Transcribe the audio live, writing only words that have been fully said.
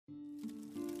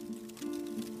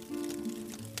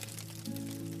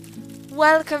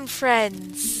Welcome,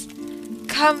 friends.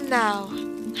 Come now,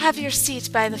 have your seat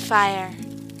by the fire.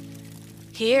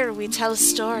 Here we tell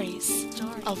stories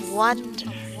of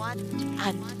wonder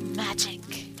and magic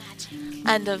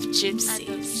and of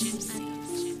gypsies.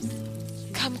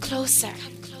 Come closer,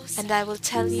 and I will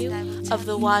tell you of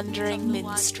the wandering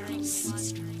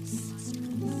minstrels.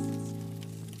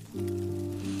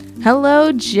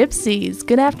 Hello, gypsies.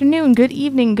 Good afternoon, good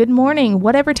evening, good morning,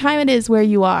 whatever time it is where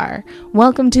you are.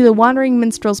 Welcome to the Wandering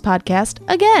Minstrels podcast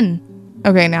again.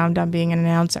 Okay, now I'm done being an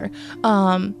announcer.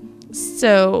 Hi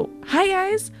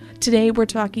guys. Today we're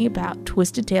talking about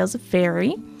Twisted Tales of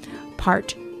Faerie,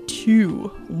 part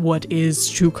 2. What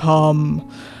is to come?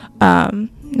 Now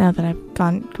that I've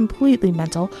gone completely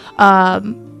mental,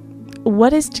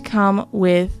 what is to come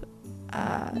with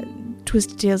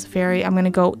Twisted Tales of Faerie? I'm going to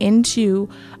go into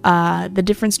the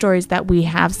different stories that we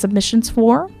have submissions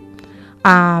for.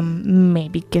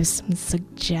 Maybe give some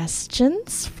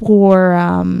suggestions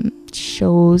for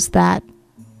shows that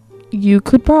you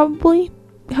could probably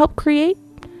help create,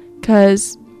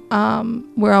 because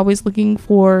we're always looking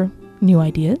for new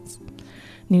ideas,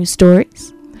 new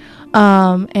stories.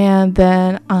 And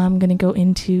then I'm going to go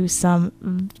into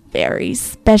some very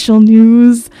special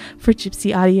news for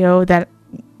Gypsy Audio that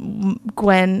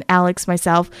Gwen, Alex,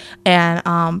 myself,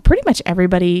 and pretty much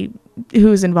everybody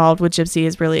who's involved with Gypsy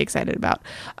is really excited about.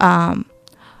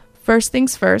 First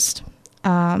things first,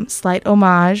 slight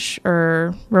homage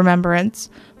or remembrance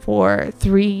for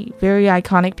 3 very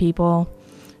iconic people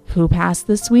who passed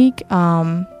this week.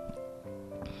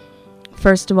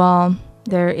 First of all,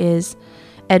 there is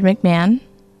Ed McMahon,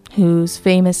 who's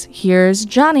famous Here's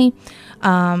Johnny.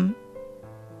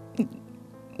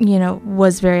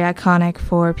 Was very iconic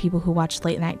for people who watch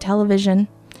late night television,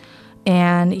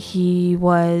 and he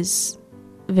was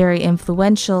very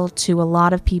influential to a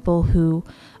lot of people who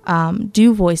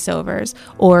do voiceovers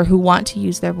or who want to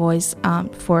use their voice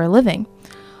for a living.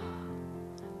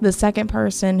 The second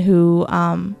person who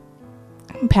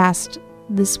passed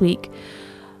this week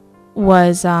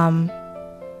was Farrah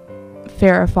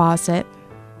Fawcett,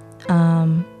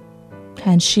 and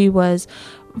she was,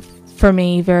 for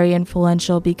me, very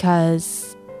influential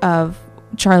because of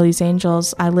Charlie's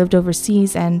Angels. I lived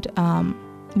overseas and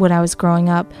when I was growing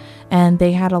up, and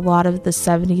they had a lot of the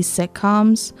 70s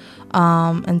sitcoms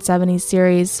and 70s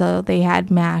series. So they had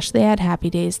MASH, they had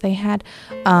Happy Days, they had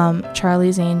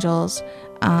Charlie's Angels,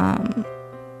 and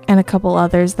a couple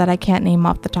others that I can't name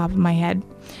off the top of my head.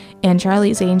 And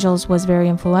Charlie's Angels was very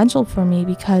influential for me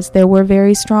because there were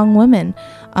very strong women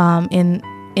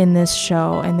in this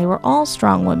show, and they were all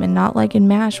strong women, not like in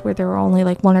MASH where there were only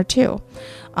like 1 or 2.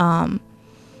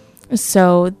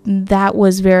 So that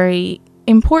was very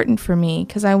important for me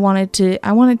because I wanted to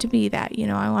be that,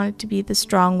 I wanted to be the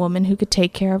strong woman who could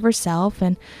take care of herself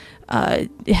and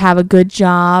have a good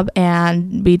job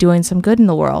and be doing some good in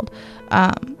the world.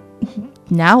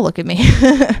 Now look at me.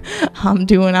 I'm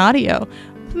doing audio.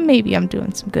 Maybe I'm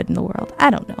doing some good in the world. I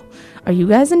don't know. Are you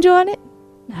guys enjoying it?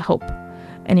 I hope.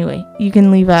 Anyway, you can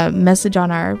leave a message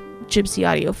on our Gypsy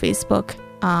Audio Facebook,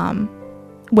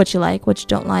 what you like, what you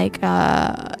don't like,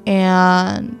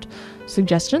 and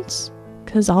suggestions,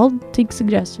 because I'll take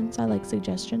suggestions. I like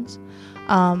suggestions.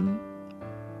 And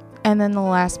then the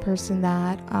last person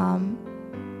that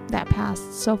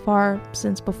passed so far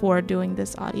since before doing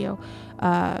this audio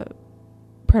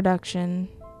production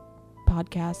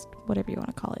podcast, whatever you want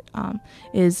to call it,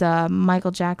 is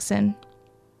Michael Jackson.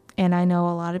 And I know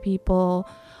a lot of people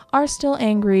are still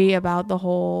angry about the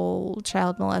whole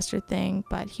child molester thing,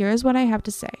 but here's what I have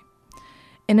to say.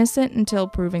 Innocent until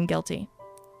proven guilty.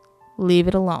 Leave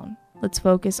it alone. Let's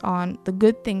focus on the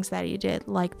good things that he did,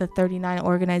 like the 39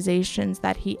 organizations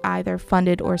that he either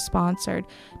funded or sponsored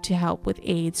to help with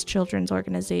AIDS, children's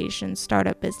organizations,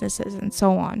 startup businesses, and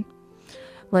so on.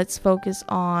 Let's focus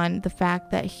on the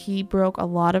fact that he broke a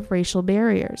lot of racial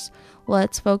barriers.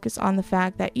 Let's focus on the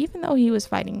fact that even though he was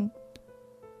fighting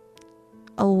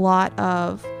a lot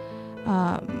of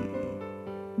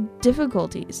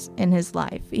difficulties in his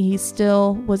life, he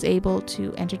still was able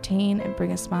to entertain and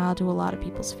bring a smile to a lot of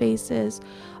people's faces.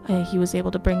 He was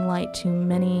able to bring light to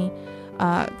many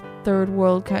third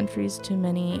world countries, to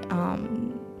many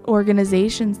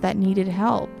organizations that needed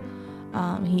help.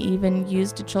 He even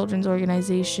used a children's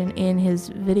organization in his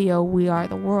video, We Are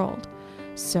the World.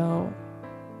 So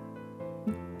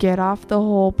get off the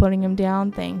whole putting him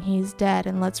down thing. He's dead,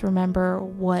 and let's remember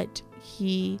what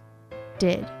he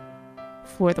did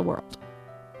for the world.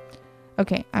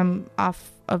 Okay, I'm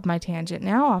off of my tangent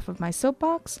now, off of my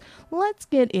soapbox. Let's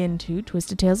get into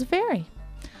Twisted Tales of Faerie.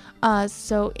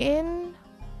 So in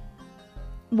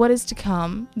what is to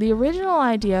come. The original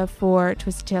idea for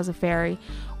Twisted Tales of Faerie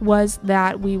was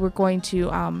that we were going to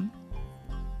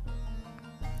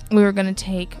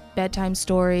take bedtime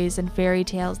stories and fairy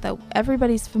tales that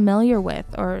everybody's familiar with,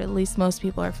 or at least most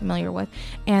people are familiar with,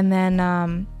 and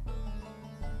then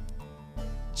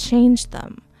change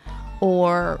them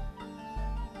or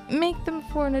make them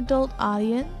for an adult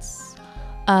audience.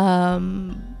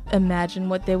 Imagine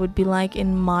what they would be like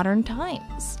in modern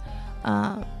times.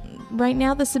 Right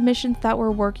now, the submissions that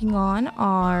we're working on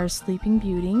are Sleeping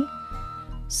Beauty,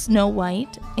 Snow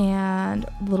White, and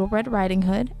Little Red Riding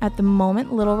Hood. At the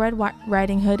moment, Little Red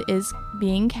Riding Hood is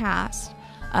being cast.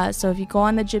 So if you go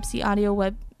on the Gypsy Audio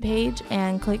webpage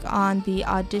and click on the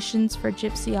Auditions for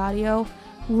Gypsy Audio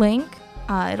link,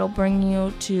 it'll bring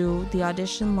you to the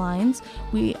audition lines.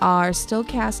 We are still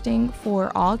casting for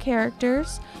all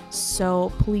characters,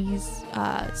 so please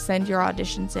send your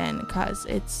auditions in, because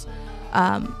it's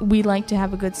we like to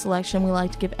have a good selection. We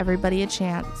like to give everybody a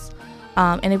chance.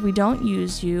 And if we don't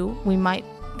use you, we might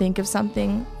think of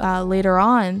something later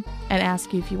on and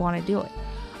ask you if you want to do it.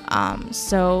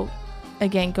 So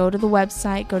again, go to the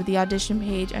website, go to the audition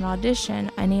page and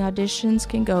audition. Any auditions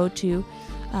can go to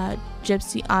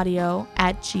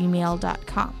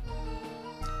gypsyaudio@gmail.com.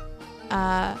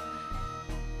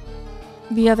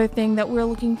 The other thing that we're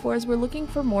looking for is we're looking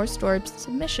for more story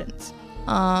submissions.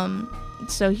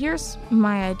 So here's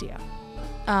my idea.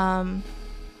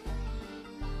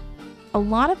 A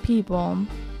lot of people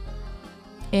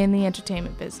in the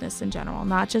entertainment business in general,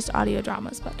 not just audio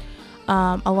dramas, but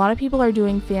a lot of people are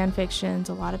doing fan fictions.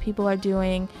 A lot of people are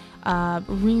doing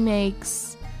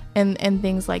remakes and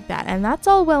things like that. And that's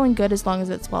all well and good as long as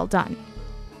it's well done.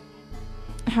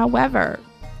 However,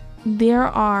 there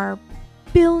are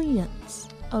billions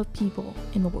of people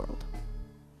in the world.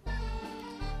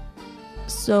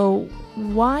 So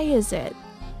why is it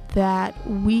that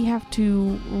we have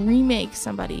to remake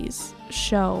somebody's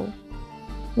show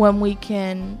when we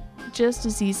can just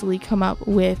as easily come up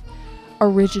with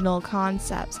original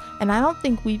concepts? And I don't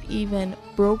think we've even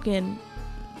broken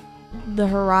the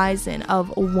horizon of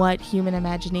what human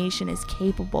imagination is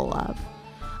capable of.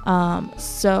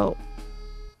 So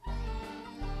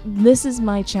this is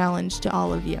my challenge to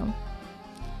all of you.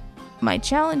 My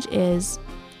challenge is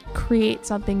create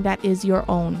something that is your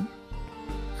own.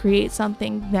 Create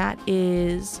something that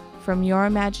is from your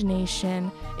imagination.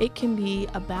 It can be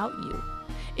about you.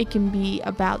 It can be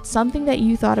about something that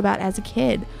you thought about as a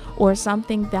kid, or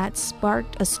something that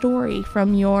sparked a story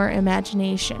from your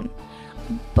imagination.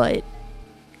 But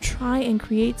try and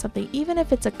create something, even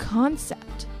if it's a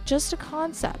concept, just a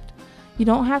concept. You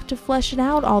don't have to flesh it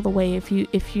out all the way if you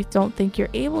don't think you're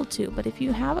able to. But if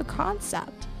you have a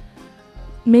concept,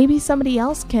 maybe somebody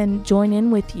else can join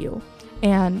in with you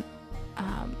and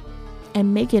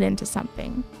make it into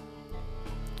something.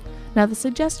 Now, the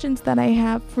suggestions that I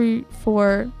have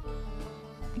for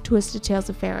Twisted Tales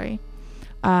of Faerie,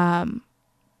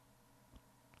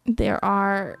 there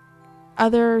are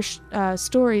other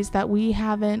stories that we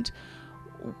haven't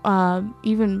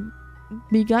even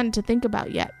begun to think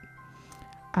about yet.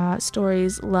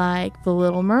 Stories like The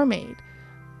Little Mermaid,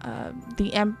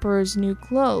 The Emperor's New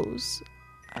Clothes,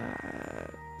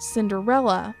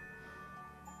 Cinderella.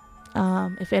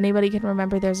 If anybody can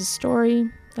remember, there's a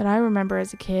story that I remember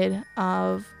as a kid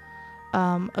of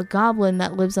a goblin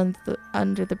that lives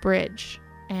under the bridge,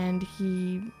 and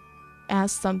he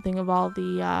asks something of all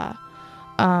the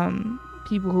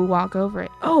people who walk over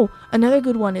it. Oh, another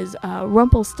good one is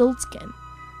Rumpelstiltskin.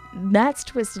 That's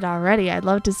twisted already. I'd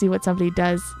love to see what somebody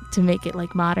does to make it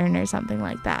like modern or something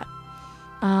like that.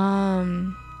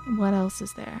 What else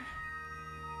is there?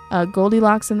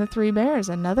 Goldilocks and the Three Bears,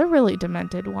 another really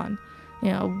demented one.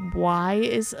 You know, why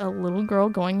is a little girl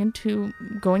going and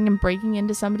breaking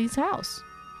into somebody's house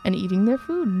and eating their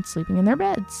food and sleeping in their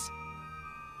beds?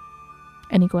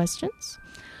 Any questions?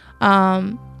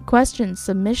 Questions,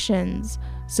 submissions,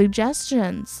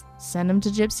 suggestions, send them to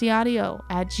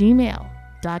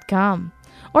gypsyaudio@gmail.com,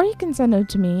 or you can send them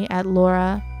to me at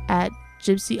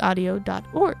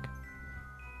laura@gypsyaudio.org.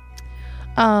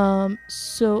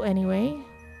 So anyway,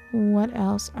 what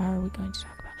else are we going to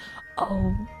talk about?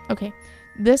 Oh, okay.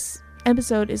 This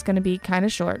episode is going to be kind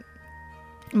of short,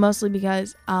 mostly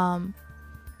because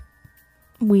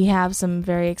we have some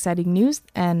very exciting news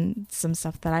and some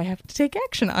stuff that I have to take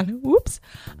action on. Whoops.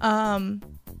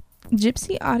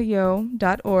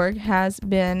 gypsyaudio.org has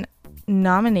been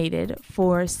nominated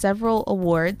for several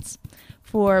awards,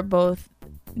 for both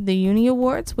the Uni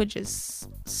Awards, which is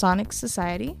Sonic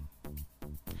Society,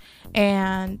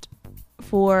 and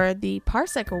for the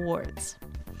Parsec Awards.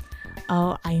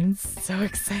 Oh, I am so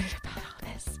excited about all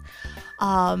this.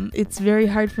 It's very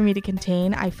hard for me to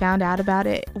contain. I found out about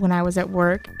it when I was at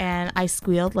work, and I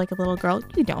squealed like a little girl.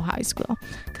 You know how I squeal,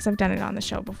 because I've done it on the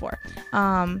show before.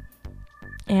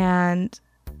 And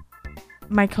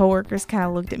my coworkers kind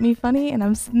of looked at me funny, and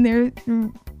I'm sitting there,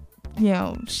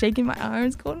 shaking my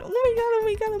arms, going,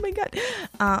 oh my god.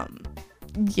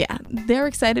 Yeah, they're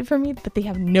excited for me, but they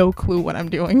have no clue what I'm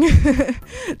doing.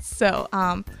 So,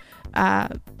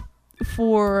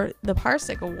 for the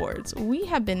Parsec Awards, we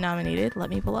have been nominated. Let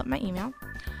me pull up my email.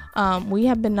 We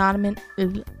have been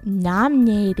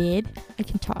nominated. I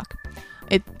can talk.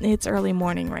 It's early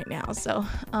morning right now. So,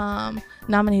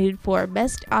 nominated for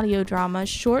Best Audio Drama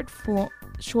Short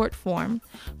Form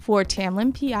for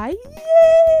Tamlin P.I. Yay!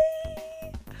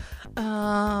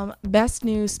 Best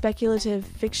New Speculative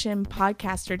Fiction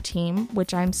Podcaster Team,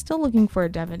 which I'm still looking for a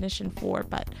definition for,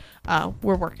 but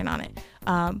we're working on it.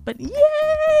 But yay!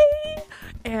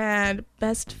 And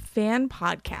Best Fan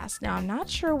Podcast. Now, I'm not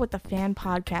sure what the fan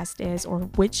podcast is or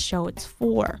which show it's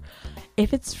for.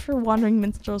 If it's for Wandering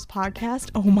Minstrels podcast,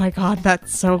 oh my god,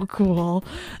 that's so cool.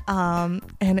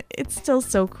 And it's still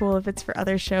so cool if it's for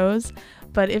other shows,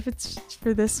 but if it's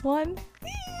for this one,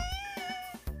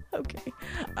 okay.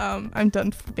 I'm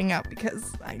done flipping out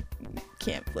because I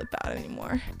can't flip out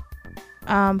anymore.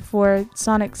 For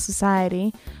Sonic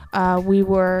Society, we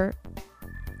were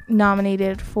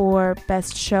nominated for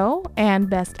Best Show and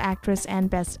Best Actress and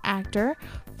Best Actor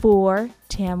for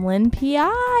Tamlin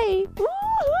P.I.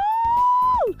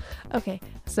 Woo-hoo! Okay,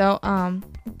 so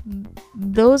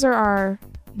those are our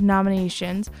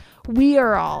nominations. We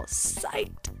are all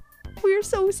psyched. We're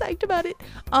so psyched about it.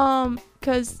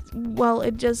 Because, well,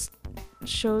 it just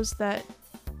shows that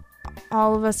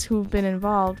all of us who've been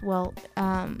involved,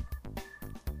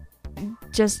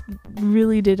 just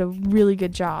really did a really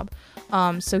good job.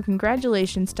 So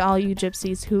congratulations to all you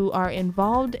gypsies who are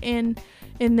involved in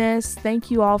this.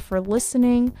 Thank you all for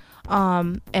listening,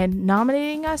 and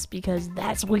nominating us, because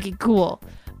that's wicked cool.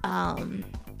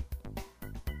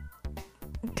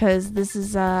 Because this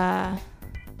is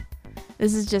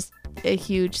just a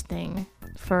huge thing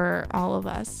for all of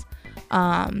us.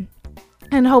 And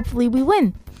hopefully we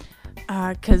win.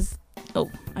 I just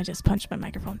punched my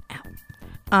microphone.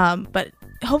 Ow. But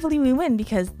hopefully we win,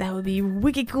 because that would be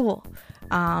wicked cool.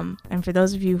 And for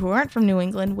those of you who aren't from New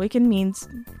England, wicked means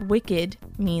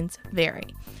very.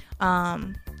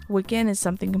 Wiccan is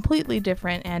something completely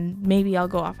different, and maybe I'll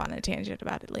go off on a tangent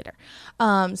about it later.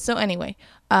 So anyway,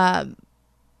 I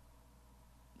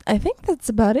think that's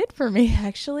about it for me,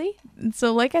 actually.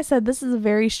 So like I said, this is a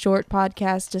very short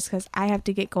podcast just because I have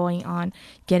to get going on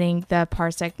getting the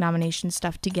Parsec nomination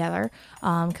stuff together,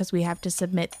 because we have to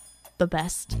submit the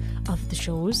best of the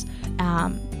shows.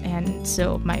 And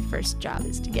so my first job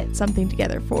is to get something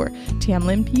together for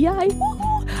Tamlin P.I.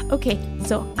 Woo-hoo! Okay,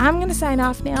 so I'm going to sign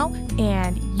off now,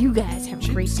 and you guys have a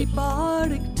great day.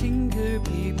 Bardic tinker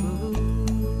people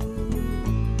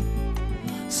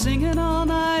singing all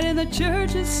night in the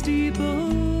church's steeple.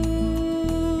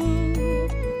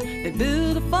 They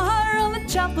build a fire on the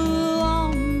chapel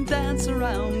lawn, dance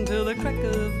around till the crack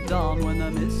of dawn. When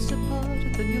the mists are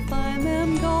parted, then you'll find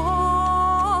them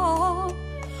gone,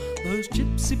 those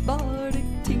gypsy bardic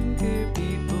tinker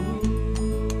people.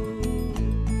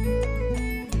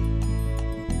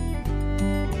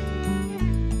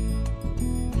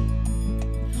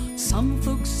 Some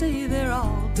folks say they're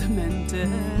all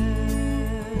demented,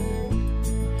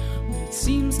 it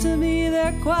seems to me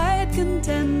they're quite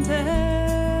contented.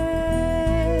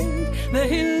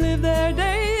 They live their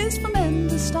days from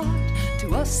end to start.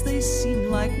 To us they seem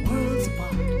like worlds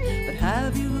apart. But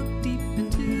have you looked deep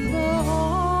into the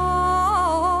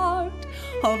heart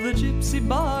of the gypsy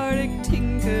bardic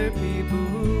tinker people?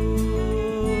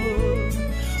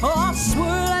 Oh, swirl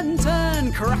and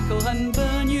turn, crackle and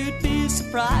burn, you'd be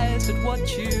surprised at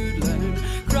what you'd learn.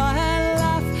 Cry and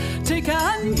laugh, take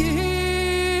and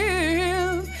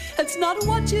give. It's not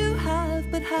what you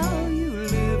have, but how you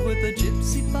live with the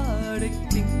gypsy bardic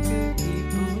tinker people.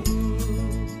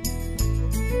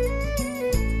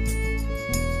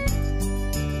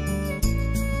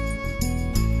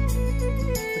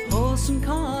 With horse and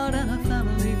cart and a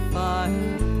family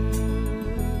fire,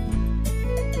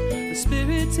 the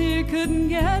spirits here couldn't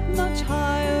get much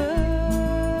higher.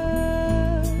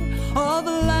 All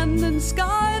the land and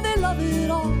sky, they love it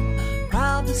all.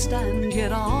 Proud to stand,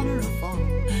 yet honor a fall.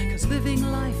 'Cause living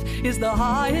life is the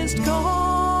highest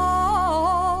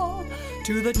call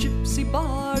to the gypsy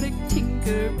bardic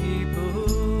tinker people.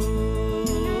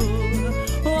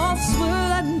 Oh,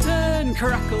 swirl and turn,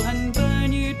 crackle and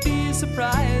burn, you'd be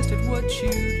surprised at what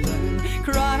you'd learn.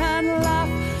 Cry and laugh,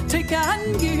 take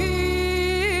and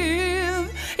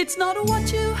give. It's not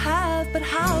what you have, but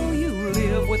how you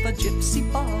live with the gypsy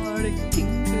bardic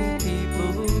tinker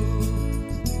people.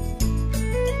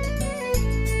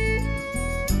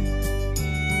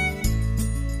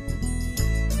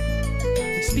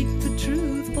 We speak the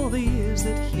truth for the ears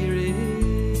that hear it.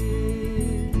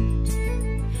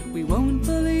 We won't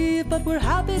believe, but we're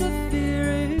happy to fear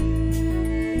it.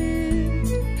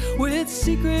 With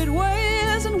secret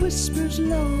ways and whispers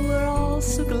low, we're all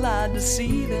so glad to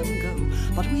see them go.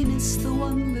 But we miss the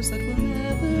wonders that we'll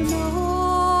never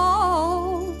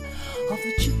know of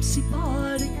the gypsy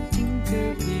bardic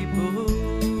tinker people.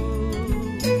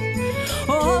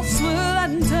 Oh, swirl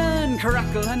and turn,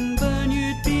 crackle and burn,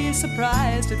 you'd be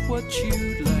surprised at what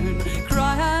you'd learn.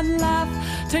 Cry and laugh,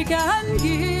 take and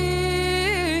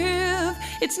give.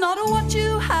 It's not what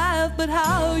you have, but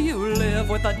how you live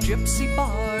with the gypsy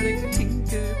bardic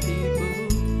tinker people.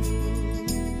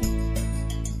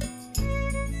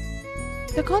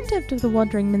 The content of the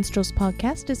Wandering Minstrels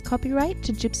podcast is copyright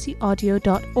to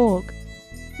gypsyaudio.org.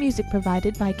 Music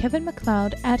provided by Kevin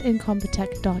MacLeod at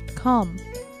incompetech.com.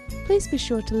 Please be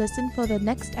sure to listen for the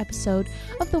next episode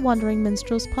of the Wandering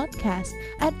Minstrels podcast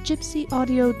at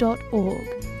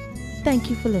gypsyaudio.org. Thank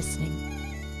you for listening.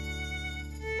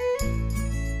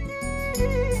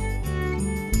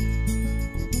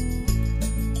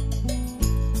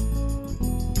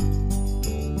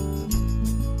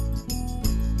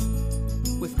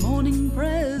 With morning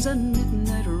prayers and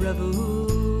midnight revels,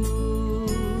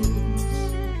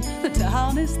 the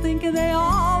town is thinking they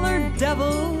all are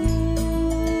devils.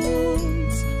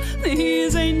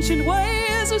 These ancient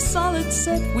ways are solid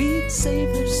set, we'd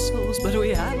save their souls, but we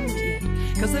haven't yet,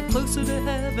 'cause they're closer to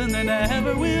heaven than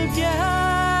ever we'll get.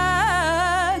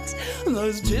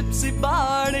 Those gypsy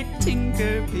bardic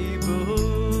tinker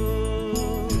people.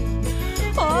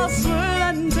 Oh, swirl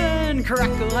and turn,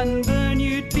 crackle and burn,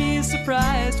 you'd be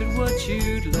surprised at what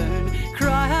you'd learn.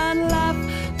 Cry and laugh,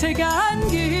 take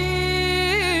and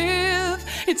give.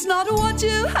 It's not what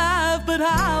you have, but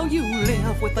how you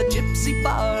live with the gypsy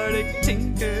bardic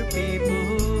tinker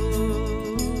people.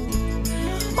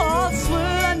 Oh,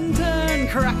 swirl and turn,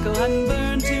 crackle and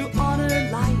burn, to honor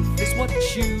life is what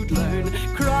you'd learn.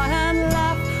 Cry and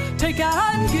laugh, take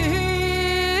and give.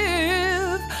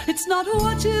 It's not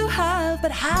what you have,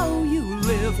 but how you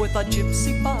live with the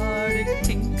gypsy bardic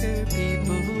tinker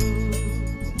people.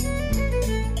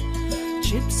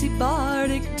 Gypsy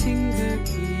bardic tinker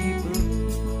people.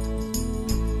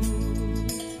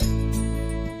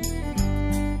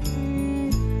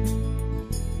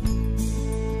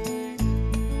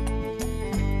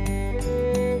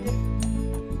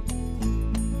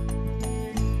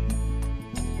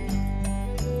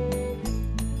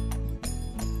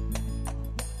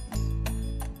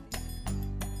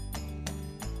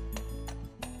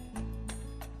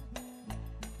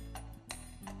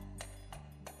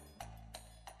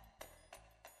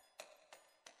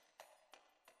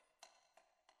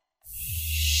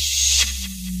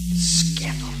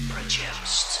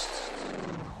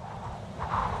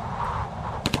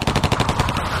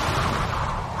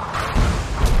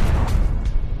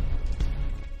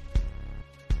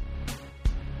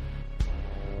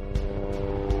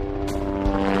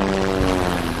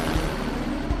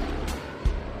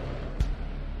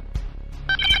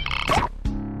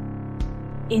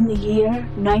 In the year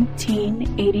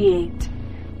 1988,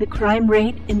 the crime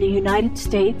rate in the United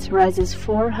States rises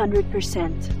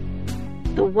 400%.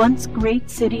 The once great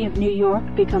city of New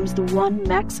York becomes the one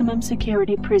maximum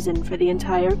security prison for the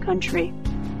entire country.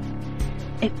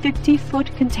 A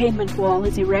 50-foot containment wall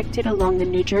is erected along the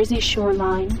New Jersey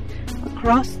shoreline,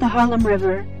 across the Harlem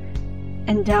River,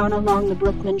 and down along the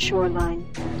Brooklyn shoreline.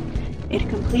 It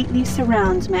completely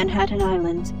surrounds Manhattan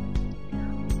Island.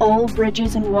 All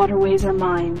bridges and waterways are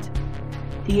mined.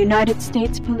 The United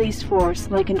States police force,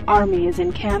 like an army, is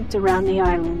encamped around the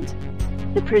island.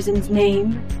 The prison's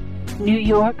name, New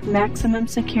York Maximum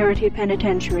Security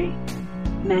Penitentiary,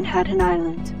 Manhattan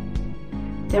Island.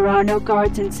 There are no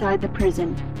guards inside the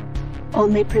prison,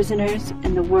 only prisoners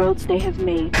and the worlds they have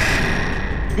made.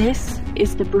 This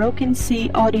is the Broken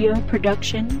Sea audio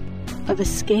production of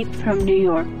Escape from New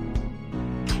York.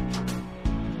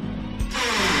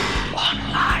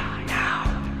 Online now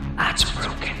at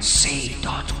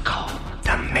brokensea.com.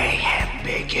 The mayhem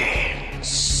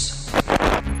begins.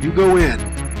 You go in,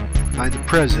 find the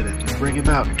president, and bring him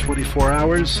out in 24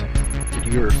 hours,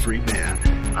 and you're a free man.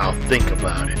 I'll think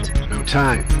about it. No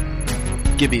time.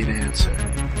 Give me an answer.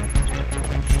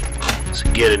 Let's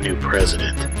get a new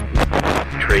president.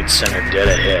 Trade Center dead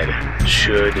ahead.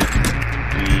 Should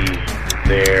be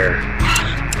there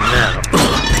now.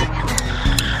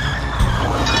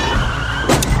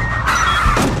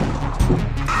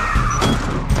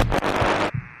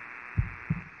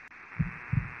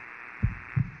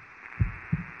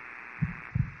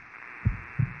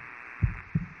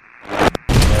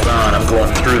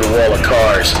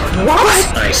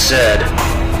 What? I said,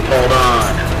 hold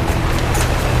on.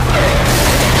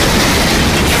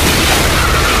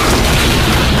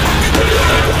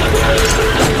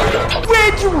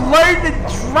 Where'd you learn to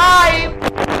drive?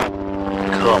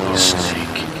 Call me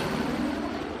Snake.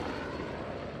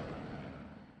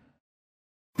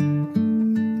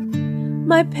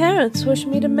 My parents wish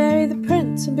me to marry the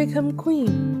prince and become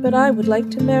queen, but I would like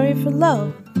to marry for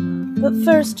love. But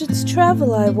first it's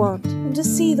travel I want, and to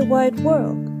see the wide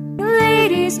world.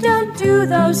 Ladies don't do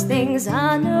those things,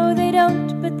 I know they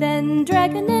don't, but then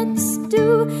dragonettes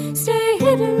do. Stay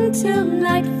hidden till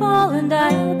nightfall and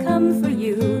I'll come for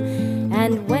you.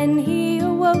 And when he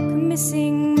awoke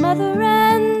missing mother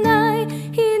and I,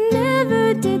 he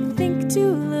never did think to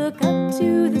look up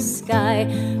to the sky.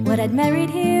 What had married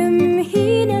him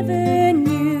he never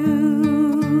knew.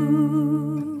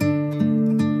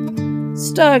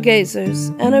 Stargazers,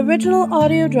 an original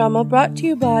audio drama brought to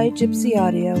you by Gypsy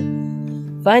Audio.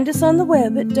 Find us on the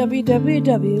web at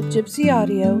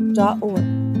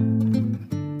www.gypsyaudio.org.